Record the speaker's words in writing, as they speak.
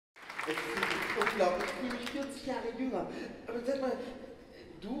Das ist unglaublich, ich fühle mich 40 Jahre jünger. Aber sag mal,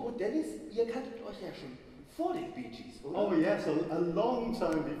 du und Dennis, ihr kanntet euch ja schon vor den Bee Gees, oder? Oh yes, a long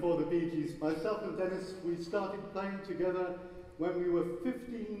time before the Bee Gees. Myself and Dennis, we started playing together when we were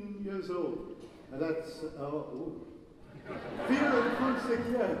 15 years old. And that's, Fear and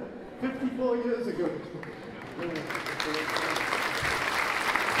Funsick, yeah, 54 years ago. We were in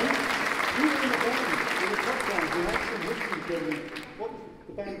a band, in a top band. We had some hits in Germany. What was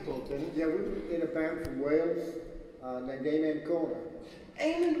the band called, Dennis? Yeah, we were in a band from Wales named Amen Corner.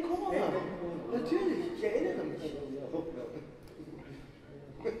 Amen Corner! Natürlich, ich erinnere mich.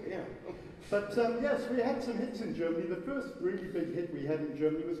 Yeah. But yes, we had some hits in Germany. The first really big hit we had in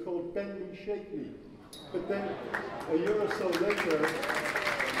Germany was called Bend Me, Shake Me. But then a year or so later,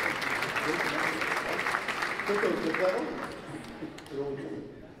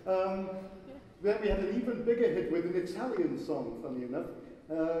 then we had an even bigger hit with an Italian song, funny enough,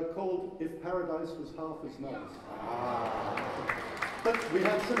 called If Paradise Was Half As Nice. But we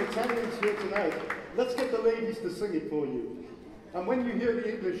have some Italians here tonight. Let's get the ladies to sing it for you. And when you hear the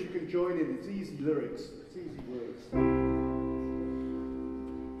English, you can join in. It's easy lyrics, it's easy words.